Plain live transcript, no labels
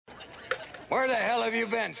Where the hell have you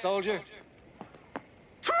been, soldier?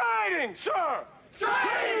 Training, sir!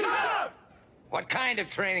 Training, sir! What kind of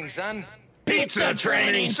training, son? Pizza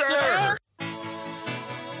training, sir!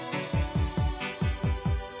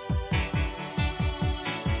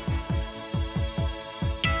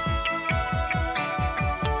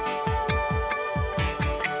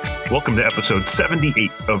 Welcome to episode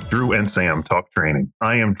 78 of Drew and Sam Talk Training.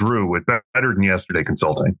 I am Drew with Better Than Yesterday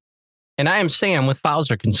Consulting. And I am Sam with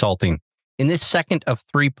Fowler Consulting. In this second of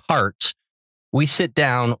 3 parts, we sit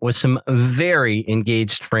down with some very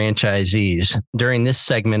engaged franchisees. During this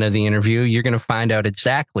segment of the interview, you're going to find out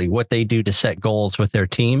exactly what they do to set goals with their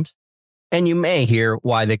teams. And you may hear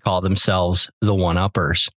why they call themselves the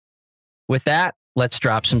one-uppers. With that, let's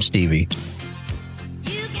drop some Stevie.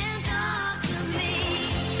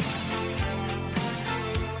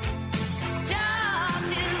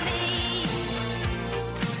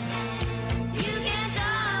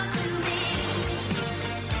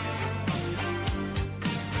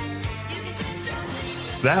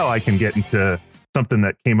 Now I can get into something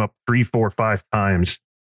that came up 3, 4, 5 times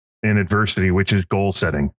in adversity, which is goal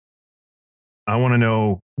setting. I want to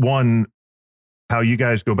know, one, how you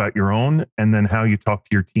guys go about your own, and then how you talk to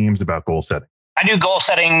your teams about goal setting. I do goal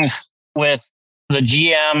settings with the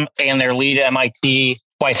GM and their lead MIT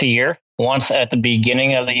twice a year. Once at the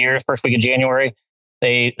beginning of the year, first week of January,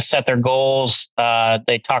 they set their goals.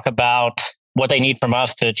 They talk about what they need from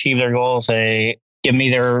us to achieve their goals. They give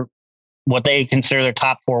me what they consider their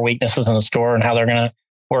top 4 weaknesses in the store and how they're going to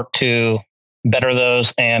work to better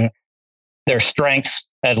those, and their strengths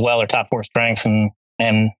as well, their top 4 strengths. And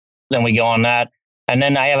then we go on that. And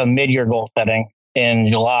then I have a mid-year goal setting in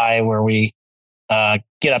July where we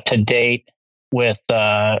get up to date with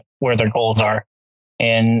where their goals are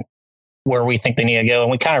and where we think they need to go.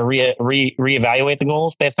 And we kind of reevaluate the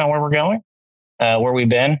goals based on where we're going, where we've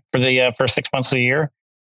been for the first 6 months of the year.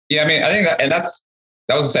 Yeah, I mean, I think that's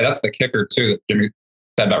the kicker too, that Jimmy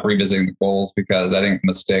said about revisiting the goals, because I think the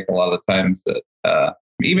mistake a lot of the times that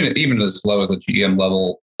even as low as the GM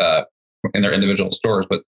level in their individual stores,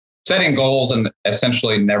 but setting goals and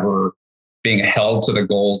essentially never being held to the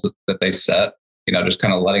goals that they set, just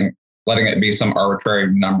kind of letting it be some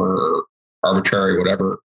arbitrary number or arbitrary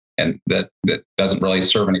whatever, and that doesn't really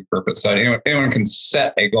serve any purpose. So anyone can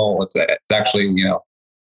set a goal. It's actually,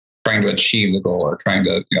 trying to achieve the goal or trying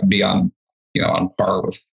to be on par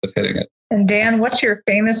with hitting it. And Dan, what's your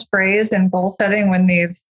famous phrase in goal setting when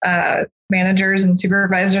these managers and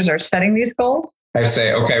supervisors are setting these goals? I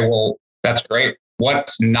say, okay, well, that's great.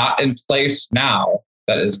 What's not in place now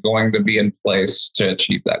that is going to be in place to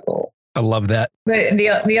achieve that goal? I love that. But the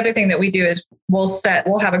other thing that we do is we'll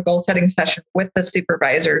have a goal setting session with the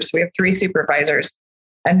supervisors. We have 3 supervisors,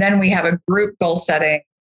 and then we have a group goal setting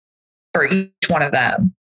for each one of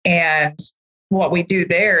them. And what we do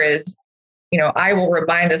there is, I will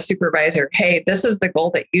remind the supervisor, hey, this is the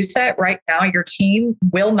goal that you set. Right now, your team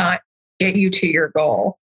will not get you to your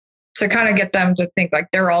goal. So kind of get them to think like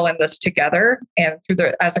they're all in this together. And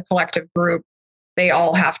as a collective group, they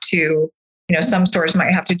all have to, some stores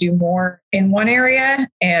might have to do more in one area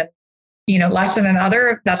and, less in another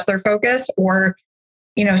if that's their focus. Or,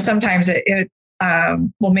 sometimes it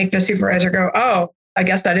will make the supervisor go, oh, I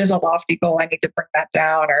guess that is a lofty goal. I need to bring that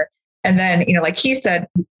down. And then, like he said,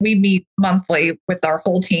 we meet monthly with our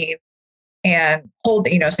whole team and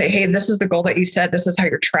say, hey, this is the goal that you said. This is how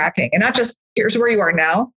you're tracking. And not just here's where you are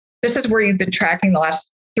now. This is where you've been tracking the last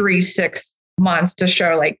 3-6 months to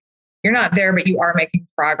show like you're not there, but you are making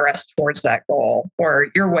progress towards that goal, or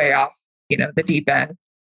you're way off, the deep end.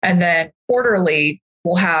 And then quarterly,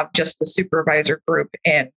 we'll have just the supervisor group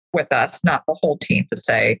in with us, not the whole team, to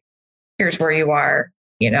say, here's where you are,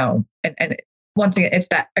 and once again, it's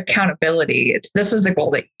that accountability. This is the goal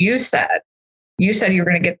that you set. You said you were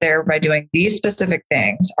going to get there by doing these specific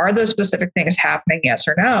things. Are those specific things happening? Yes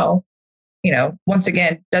or no? Once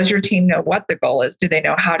again, does your team know what the goal is? Do they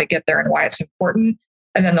know how to get there and why it's important?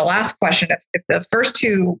 And then the last question, if the first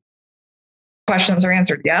 2 questions are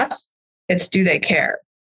answered yes, it's do they care?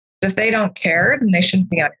 If they don't care, then they shouldn't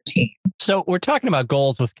be on your team. So we're talking about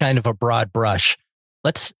goals with kind of a broad brush.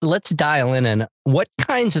 Let's dial in and what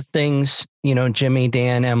kinds of things, Jimmy,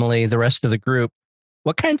 Dan, Emily, the rest of the group,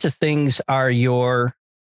 what kinds of things are your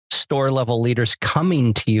store level leaders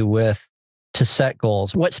coming to you with to set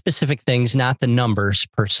goals? What specific things, not the numbers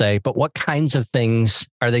per se, but what kinds of things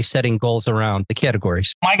are they setting goals around, the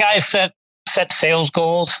categories? My guys set sales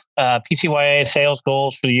goals, PCYA sales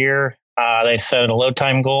goals for the year. They set a load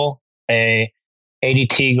time goal, a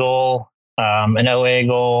ADT goal, an OA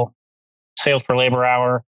goal, sales per labor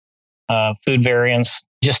hour, food variance,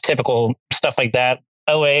 just typical stuff like that.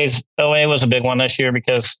 OA was a big one this year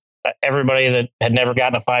because everybody that had never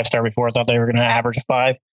gotten a 5-star before thought they were going to average a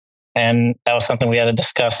 5. And that was something we had to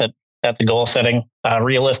discuss at the goal setting,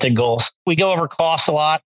 realistic goals. We go over costs a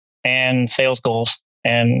lot and sales goals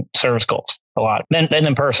and service goals a lot. And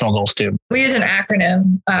then personal goals too. We use an acronym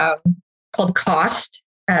called COST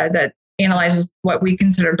that analyzes what we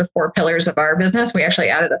consider the 4 pillars of our business. We actually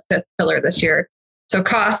added a 5th pillar this year. So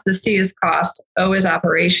cost, the C is cost, O is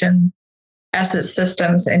operation, S is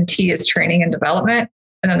systems, and T is training and development.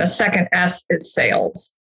 And then the second S is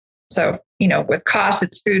sales. So, with cost,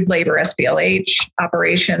 it's food, labor, SPLH,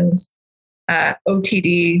 operations,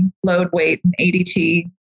 OTD, load, weight, and ADT.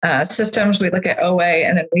 Systems, we look at OA,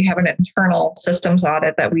 and then we have an internal systems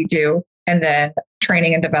audit that we do. And then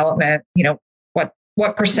training and development,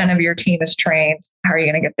 what percent of your team is trained? How are you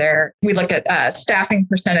going to get there? We look at staffing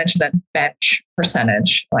percentage, then bench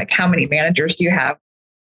percentage, like how many managers do you have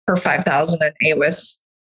per 5,000 in AWIS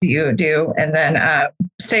do you do? And then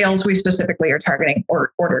sales, we specifically are targeting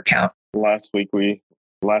order count. Last week I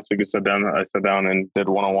sat down and did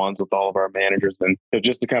one-on-ones with all of our managers, and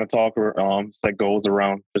just to kind of talk, set goals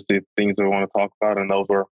around just the things that we want to talk about. And those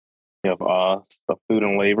were, the food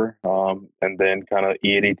and labor, and then kind of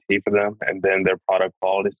EADT for them, and then their product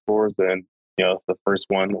quality scores. And, the first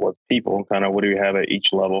one was people, kind of what do you have at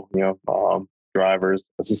each level, drivers,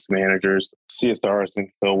 assistant managers, CSRs. And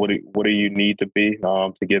so what do you need to be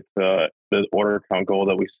to get the order count goal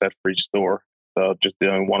that we set for each store? So just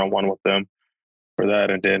doing one-on-one with them for that,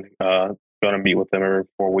 and then going to meet with them every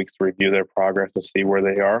 4 weeks to review their progress to see where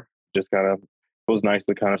they are. Just kind of, it was nice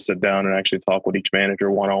to kind of sit down and actually talk with each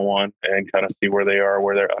manager one-on-one and kind of see where they are,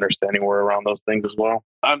 where their understanding were around those things as well.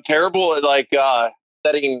 I'm terrible at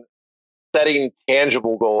setting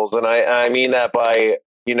tangible goals, and I mean that by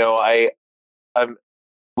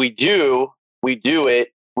we do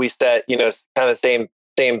it. We set kind of same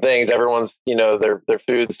things. Everyone's their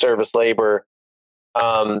food, service, labor.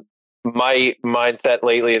 My mindset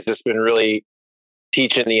lately has just been really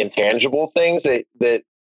teaching the intangible things that,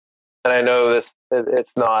 and I know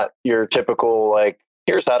it's not your typical, like,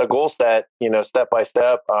 here's how to goal set, step by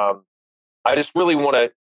step. I just really want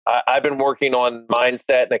to, I've been working on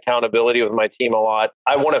mindset and accountability with my team a lot.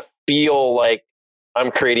 I want to feel like I'm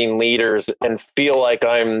creating leaders and feel like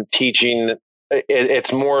I'm teaching.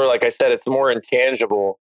 It's more, like I said, it's more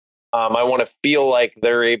intangible. I want to feel like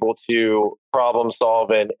they're able to problem solve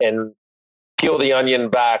and peel the onion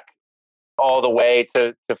back all the way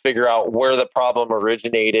to figure out where the problem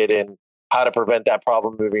originated and how to prevent that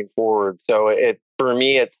problem moving forward. So for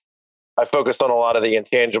me, I focus on a lot of the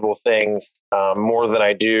intangible things more than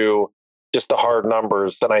I do just the hard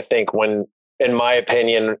numbers. And I think in my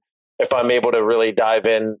opinion, if I'm able to really dive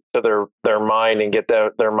into their mind and get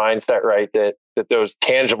their mindset right, that those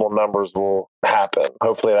tangible numbers will happen.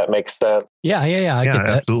 Hopefully that makes sense. Yeah. I get that.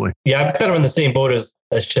 Absolutely. Yeah, I'm kind of in the same boat as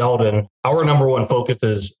Sheldon. Our number one focus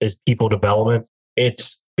is people development.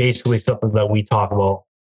 It's basically something that we talk about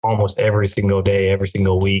almost every single day, every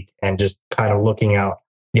single week, and just kind of looking out,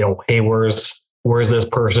 hey, where's this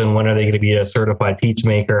person? When are they going to be a certified pizza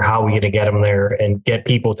maker? How are we going to get them there and get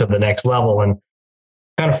people to the next level? And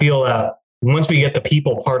kind of feel that once we get the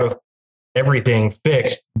people part of everything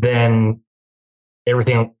fixed, then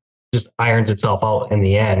everything just irons itself out in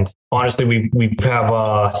the end. Honestly, we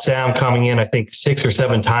have Sam coming in, I think 6 or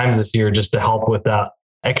 7 times this year just to help with that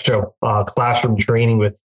extra classroom training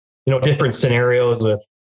with, different scenarios with,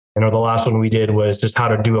 the last one we did was just how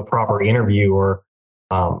to do a proper interview or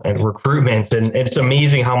and recruitment. And it's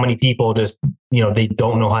amazing how many people just, they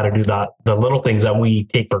don't know how to do that, the little things that we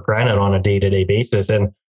take for granted on a day-to-day basis.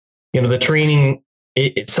 And, the training,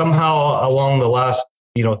 it somehow along the last,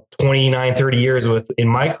 29, 30 years in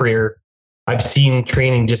my career, I've seen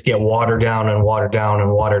training just get watered down and watered down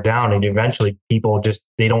and watered down. And eventually people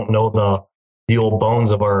they don't know the old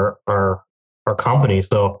bones of our company.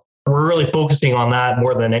 So we're really focusing on that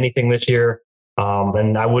more than anything this year.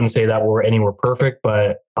 And I wouldn't say that we're anywhere perfect,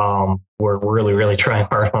 but we're really, really trying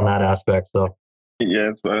hard on that aspect. So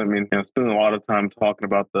yeah, spending a lot of time talking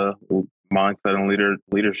about the mindset and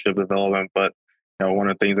leadership development, but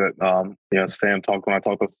one of the things that Sam talked when I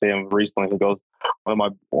talked with Sam recently, he goes, one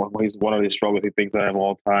of these struggles he thinks I have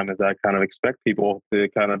all the time is that I kind of expect people to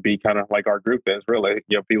kind of be kind of like our group is really,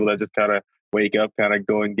 people that just kind of wake up, kind of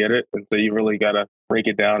go and get it. And so you really got to break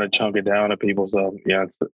it down and chunk it down to people. So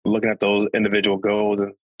it's looking at those individual goals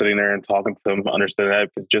and sitting there and talking to them, understand that,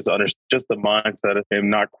 because just the mindset of him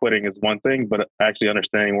not quitting is one thing, but actually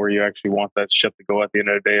understanding where you actually want that ship to go at the end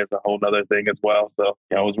of the day is a whole other thing as well. So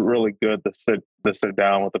it was really good to sit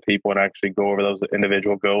down with the people and actually go over those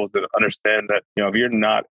individual goals and understand that, if you're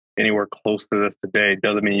not anywhere close to this today,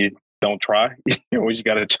 doesn't mean you don't try. You always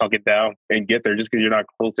got to chunk it down and get there. Just because you're not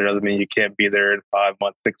close there doesn't mean you can't be there in 5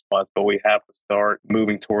 months, 6 months. But we have to start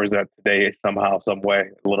moving towards that today somehow, some way,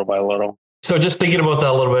 little by little. So just thinking about that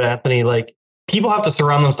a little bit, Anthony, like people have to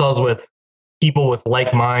surround themselves with people with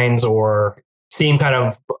like minds or same kind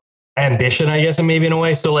of ambition, I guess, and maybe in a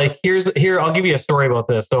way. So like here, I'll give you a story about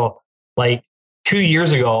this. So like 2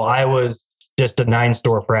 years ago, I was just a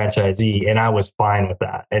 9-store franchisee and I was fine with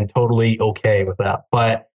that and totally okay with that.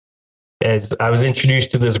 But as I was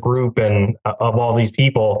introduced to this group and of all these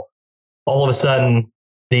people, all of a sudden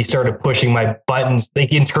they started pushing my buttons.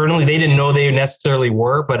 Like internally, they didn't know they necessarily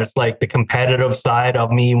were, but it's like the competitive side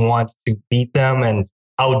of me wants to beat them and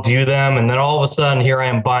outdo them. And then all of a sudden, here I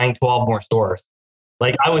am buying 12 more stores.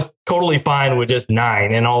 Like I was totally fine with just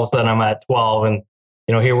 9, and all of a sudden I'm at 12. And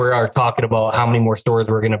here we are talking about how many more stores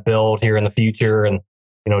we're going to build here in the future. And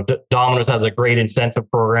Domino's has a great incentive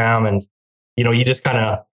program, and you just kind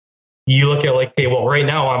of. You look at like, okay, well, right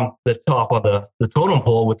now I'm the top of the totem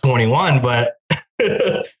pole with 21, but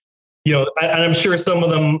and I'm sure some of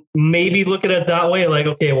them maybe look at it that way, like,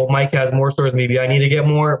 okay, well, Mike has more stores, maybe I need to get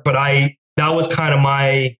more. But that was kind of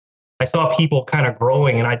I saw people kind of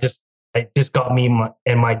growing, and it just got me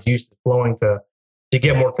my juices flowing to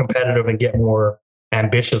get more competitive and get more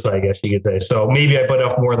ambitious, I guess you could say. So maybe I bit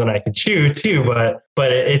off more than I could chew too, but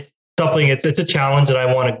it's something, it's a challenge that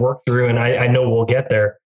I want to work through, and I know we'll get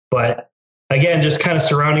there. But again, just kind of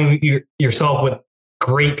surrounding yourself with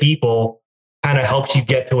great people kind of helps you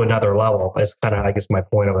get to another level. That's kind of, I guess, my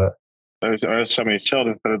point of it. I was showing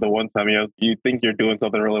Sheldon said it the one time, you think you're doing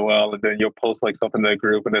something really well, and then you'll post like something in the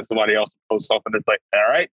group, and then somebody else posts something that's like, all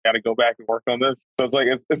right, got to go back and work on this. So it's like,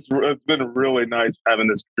 it's been really nice having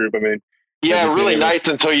this group. I mean, yeah, really nice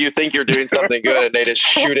until you think you're doing something good and they just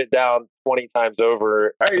shoot it down 20 times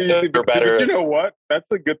over. But you know what? That's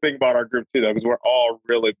the good thing about our group too, though, because we're all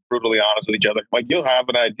really brutally honest with each other. Like you'll have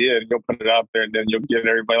an idea and you'll put it out there, and then you'll get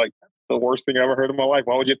everybody like, that's the worst thing I ever heard in my life.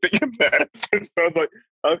 Why would you think of that? So it's like,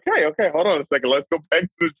 okay, hold on a second. Let's go back to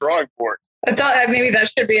the drawing board. I thought maybe that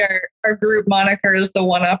should be our group moniker is the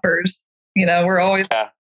one-uppers. We're always the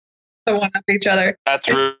one-up each other. That's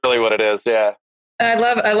really what it is. Yeah. I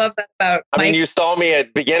love that about Mike. I mean, you saw me at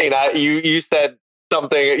the beginning. You said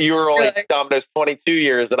something. You were only Domino's 22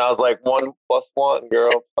 years, and I was like, 1 + 1,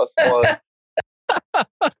 girl, +1.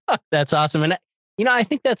 That's awesome. And I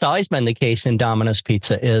think that's always been the case in Domino's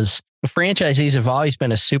Pizza. Is franchisees have always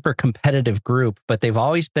been a super competitive group, but they've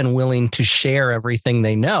always been willing to share everything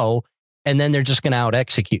they know, and then they're just going to out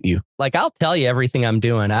execute you. Like I'll tell you everything I'm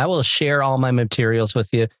doing. I will share all my materials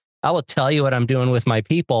with you. I will tell you what I'm doing with my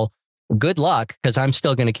people. Good luck, because I'm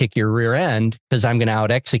still going to kick your rear end because I'm going to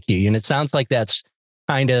out execute you. And it sounds like that's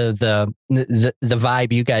kind of the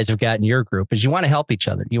vibe you guys have got in your group, is you want to help each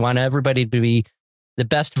other. You want everybody to be the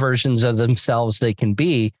best versions of themselves they can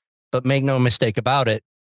be, but make no mistake about it.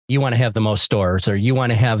 You want to have the most stores, or you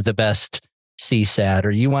want to have the best CSAT,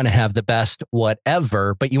 or you want to have the best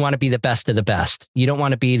whatever, but you want to be the best of the best. You don't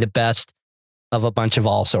want to be the best of a bunch of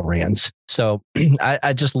also-rans. So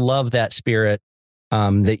I just love that spirit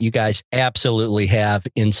that you guys absolutely have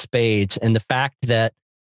in spades. And the fact that,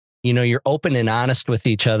 you're open and honest with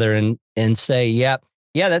each other and say, yeah,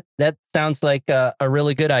 that sounds like a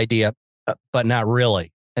really good idea, but not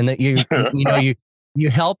really. And that you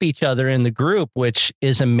help each other in the group, which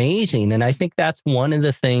is amazing. And I think that's one of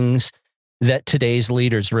the things that today's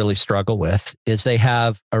leaders really struggle with, is they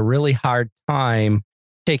have a really hard time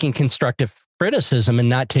taking constructive criticism and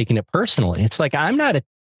not taking it personally. It's like, I'm not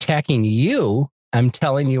attacking you. I'm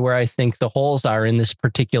telling you where I think the holes are in this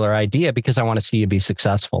particular idea because I want to see you be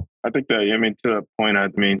successful. I think that, to that point,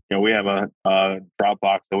 we have a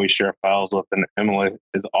Dropbox that we share files with, and Emily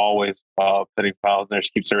is always putting files in there.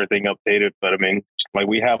 She keeps everything updated. But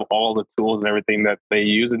we have all the tools and everything that they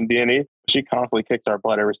use in D&E. She constantly kicks our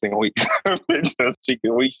butt every single week.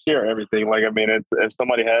 We share everything. It's, if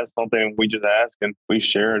somebody has something, we just ask and we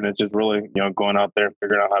share, and it's just really, going out there and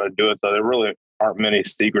figuring out how to do it. So there really aren't many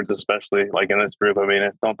secrets, especially in this group.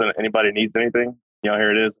 It's something, anybody needs anything,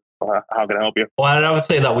 here it is. How can I help you? Well, I would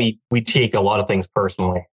say that we take a lot of things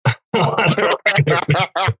personally. There's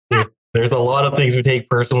a lot of things we take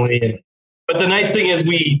personally. But the nice thing is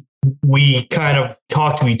we kind of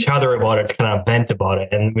talk to each other about it, kind of vent about it.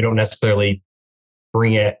 And we don't necessarily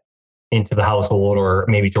bring it into the household or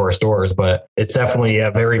maybe to our stores. But it's definitely a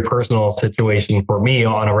very personal situation for me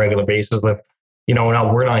on a regular basis. If,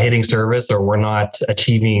 we're not hitting service or we're not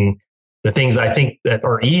achieving the things I think that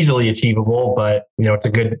are easily achievable, but, it's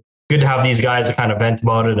a good to have these guys to kind of vent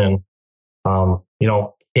about it and,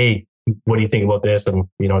 hey, what do you think about this? And,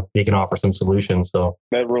 they can offer some solutions. So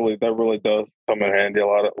that really does come in handy a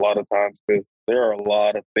lot of times, because there are a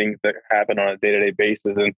lot of things that happen on a day-to-day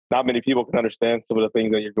basis, and not many people can understand some of the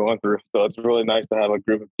things that you're going through. So it's really nice to have a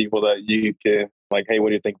group of people that you can like, hey, what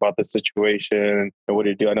do you think about this situation? And what do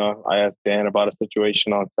you do? I know I asked Dan about a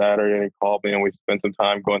situation on Saturday, and he called me, and we spent some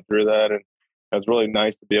time going through that. And it's really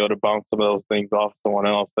nice to be able to bounce some of those things off someone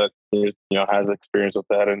else that has experience with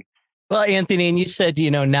that. And well, Anthony, and you said,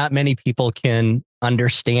 not many people can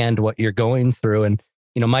understand what you're going through. And,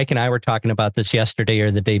 Mike and I were talking about this yesterday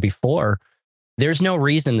or the day before. There's no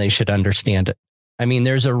reason they should understand it. I mean,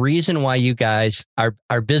 there's a reason why you guys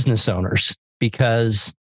are business owners,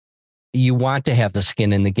 because you want to have the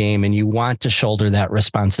skin in the game and you want to shoulder that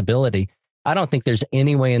responsibility. I don't think there's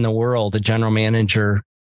any way in the world a general manager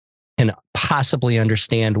can possibly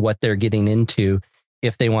understand what they're getting into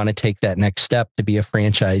if they want to take that next step to be a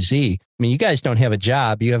franchisee. I mean, you guys don't have a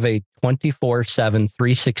job. You have a 24/7,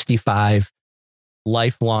 365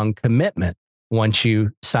 lifelong commitment once you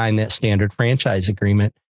sign that standard franchise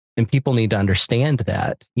agreement. And people need to understand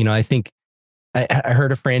that. I think I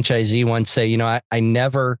heard a franchisee once say, I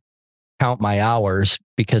never count my hours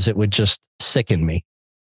because it would just sicken me.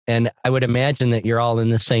 And I would imagine that you're all in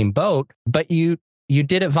the same boat, but you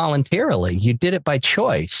did it voluntarily. You did it by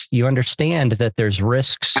choice. You understand that there's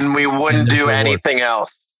risks. And we wouldn't do anything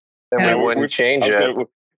else. And we wouldn't change it.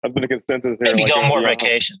 I've been a consensus here. Maybe go on more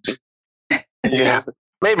vacations. Yeah,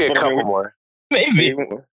 maybe a couple more. Maybe.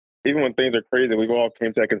 Even when things are crazy, we've all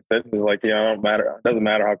came to a consensus like, it doesn't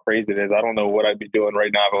matter how crazy it is. I don't know what I'd be doing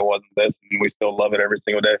right now if it wasn't this, and we still love it every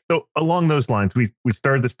single day. So along those lines, we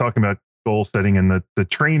started this talking about goal setting, and the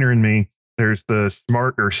trainer in me, there's the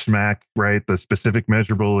SMART or SMAC, right? The specific,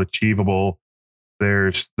 measurable, achievable.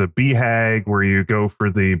 There's the BHAG, where you go for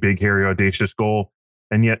the big, hairy, audacious goal.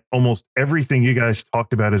 And yet almost everything you guys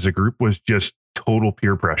talked about as a group was just total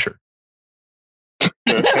peer pressure.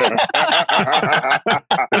 It's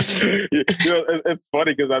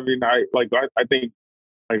funny because I think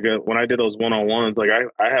when I did those one-on-ones,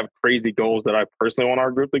 I have crazy goals that I personally want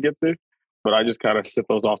our group to get to, but I just kind of sit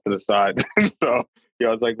those off to the side. So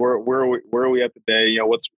it's like where are we at today?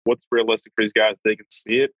 What's realistic for these guys so they can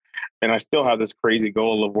see it. And I still have this crazy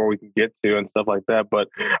goal of where we can get to and stuff like that. But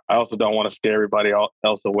I also don't want to scare everybody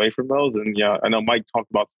else away from those. And I know Mike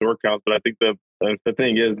talked about store counts, but I think the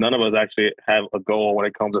thing is none of us actually have a goal when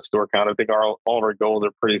it comes to store count. I think all of our goals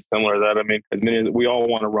are pretty similar. That as many as we all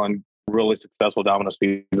want to run really successful Domino's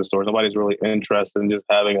Pizza stores. Nobody's really interested in just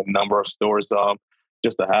having a number of stores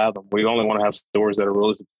just to have them. We only want to have stores that are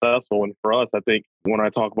really successful. And for us, I think when I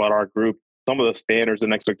talk about our group, some of the standards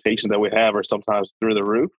and expectations that we have are sometimes through the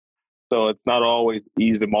roof. So it's not always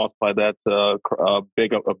easy to multiply that to a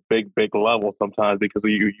big level sometimes, because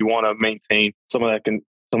you want to maintain some of that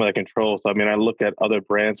control. So I look at other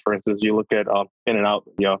brands, for instance, you look at In-N-Out,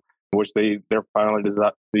 which they're finally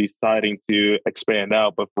deciding to expand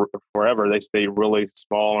out, but forever they stay really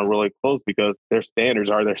small and really close because their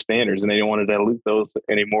standards are their standards, and they don't want to dilute those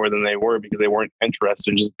any more than they were because they weren't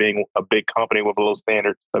interested in just being a big company with low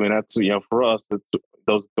standards. That's for us, it's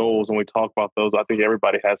those goals. When we talk about those, I think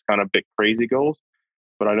everybody has kind of big crazy goals,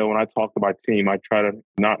 but I know when I talk to my team, I try to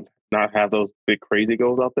not have those big crazy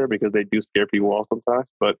goals out there because they do scare people off sometimes.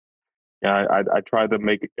 But I try to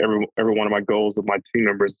make every one of my goals with my team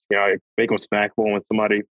members, I make them snackable. When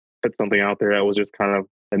somebody put something out there that was just kind of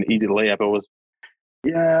an easy layup, it was,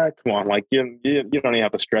 come on, you don't even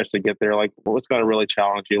have to stretch to get there. What's going to really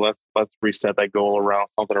challenge you? Let's reset that goal around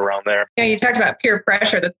something around there. Yeah, you talked about peer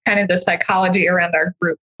pressure. That's kind of the psychology around our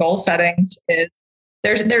group goal settings. Is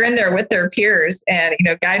they're in there with their peers, and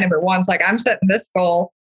guy number one's like, I'm setting this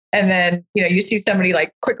goal. And then, you see somebody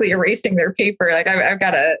quickly erasing their paper. I've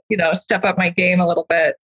got to, step up my game a little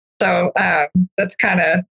bit. So that's kind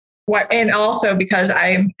of what, and also because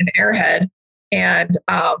I'm an airhead, and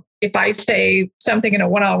if I say something in a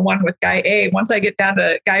one-on-one with guy A, once I get down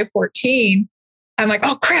to guy 14, I'm like,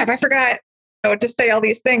 oh crap, I forgot to say all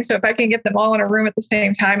these things. So if I can get them all in a room at the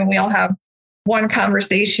same time and we all have one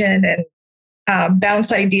conversation and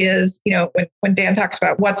bounce ideas, when Dan talks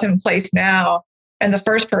about what's in place now, and the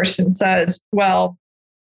first person says, well,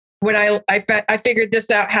 when I figured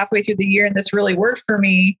this out halfway through the year and this really worked for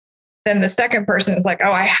me, then the second person is like,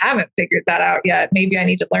 oh, I haven't figured that out yet. Maybe I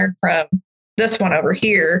need to learn from this one over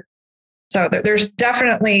here. So there's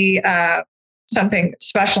definitely something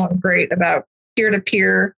special and great about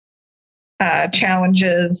peer-to-peer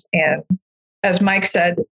challenges. And as Mike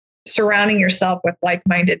said, surrounding yourself with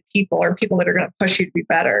like-minded people or people that are going to push you to be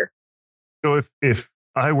better. So if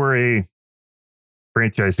I were a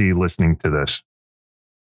franchisee listening to this,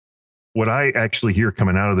 what I actually hear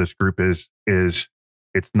coming out of this group is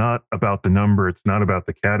it's not about the number, it's not about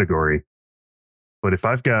the category. But if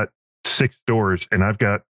I've got 6 stores and I've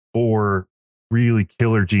got 4 really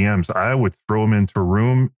killer GMs, I would throw them into a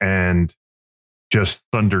room and just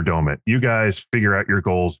Thunderdome it. You guys figure out your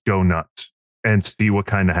goals, go nuts, and see what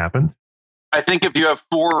kind of happens. I think if you have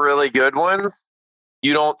 4 really good ones,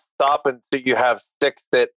 you don't stop until you have 6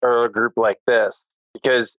 that are a group like this.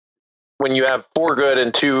 Because when you have 4 good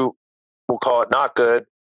and 2, we'll call it not good,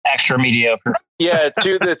 extra mediocre. Yeah,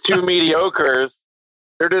 the 2 mediocres,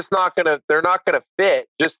 they're not gonna fit.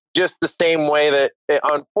 Just the same way that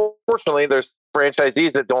unfortunately there's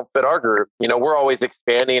franchisees that don't fit our group. We're always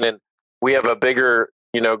expanding, and we have a bigger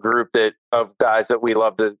group of guys that we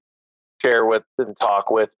love to share with and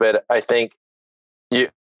talk with. But I think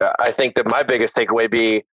that my biggest takeaway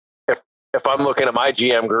be if I'm looking at my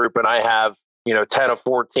GM group and I have 10 of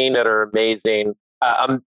 14 that are amazing.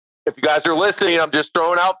 If you guys are listening, I'm just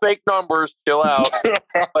throwing out fake numbers. Chill out.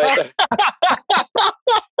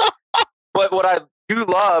 But what I do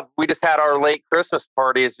love, we just had our late Christmas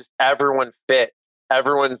party, is just everyone fit.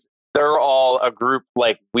 They're all a group,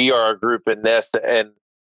 like we are a group in this. And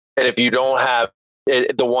if you don't have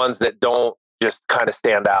the ones that don't just kind of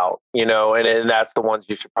stand out, and that's the ones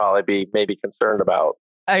you should probably be maybe concerned about.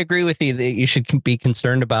 I agree with you that you should be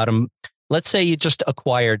concerned about them. Let's say you just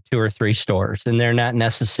acquired 2 or 3 stores and they're don't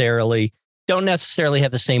necessarily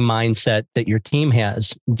have the same mindset that your team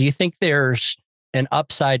has. Do you think there's an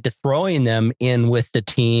upside to throwing them in with the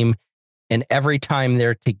team, and every time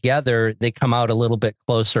they're together, they come out a little bit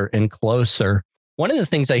closer and closer? One of the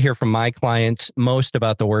things I hear from my clients most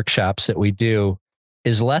about the workshops that we do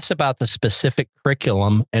is less about the specific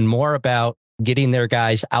curriculum and more about getting their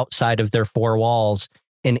guys outside of their 4 walls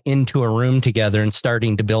and into a room together and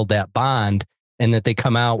starting to build that bond, and that they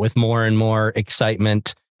come out with more and more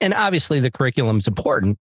excitement. And obviously the curriculum's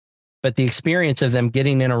important, but the experience of them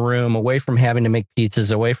getting in a room away from having to make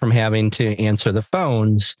pizzas, away from having to answer the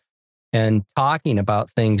phones and talking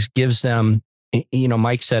about things gives them,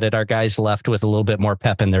 Mike said it, our guys left with a little bit more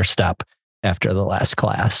pep in their step after the last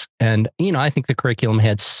class. And, I think the curriculum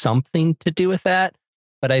had something to do with that.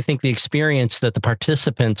 But I think the experience that the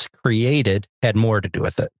participants created had more to do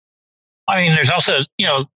with it. I mean, there's also,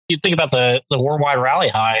 you think about the Worldwide Rally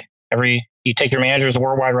High. You take your managers to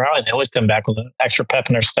Worldwide Rally, they always come back with an extra pep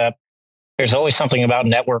in their step. There's always something about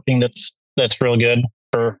networking that's real good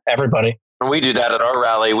for everybody. When we do that at our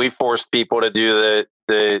rally, we force people to do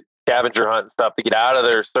the scavenger hunt and stuff to get out of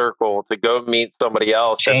their circle, to go meet somebody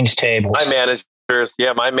else. Change tables.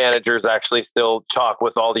 My managers actually still talk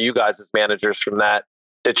with all of you guys as managers from that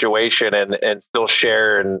situation and still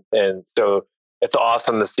share. And so it's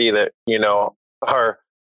awesome to see that,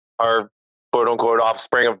 our quote unquote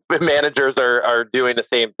offspring of managers are doing the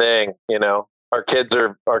same thing. Our kids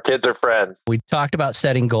are friends. We talked about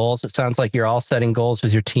setting goals. It sounds like you're all setting goals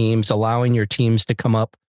with your teams, allowing your teams to come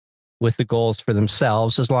up with the goals for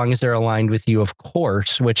themselves, as long as they're aligned with you, of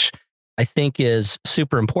course, which I think is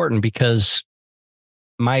super important, because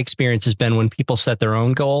my experience has been when people set their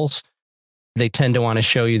own goals, they tend to want to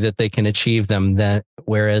show you that they can achieve them.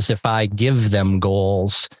 Whereas if I give them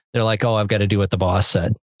goals, they're like, oh, I've got to do what the boss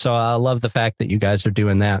said. So I love the fact that you guys are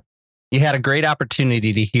doing that. You had a great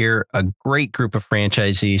opportunity to hear a great group of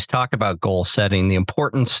franchisees talk about goal setting, the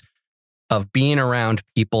importance of being around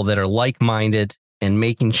people that are like-minded and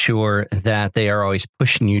making sure that they are always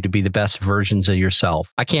pushing you to be the best versions of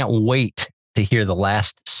yourself. I can't wait to hear the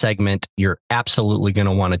last segment. You're absolutely going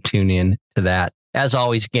to want to tune in to that. As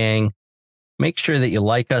always, gang, make sure that you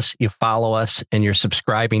like us, you follow us, and you're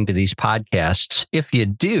subscribing to these podcasts. If you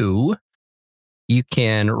do, you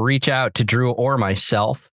can reach out to Drew or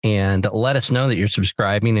myself and let us know that you're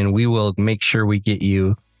subscribing, and we will make sure we get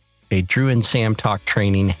you a Drew and Sam Talk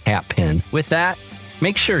Training hat pin. With that,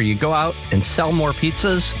 make sure you go out and sell more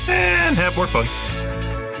pizzas And have more fun.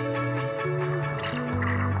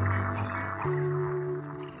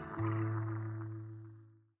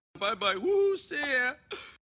 Bye-bye. Woo, see ya.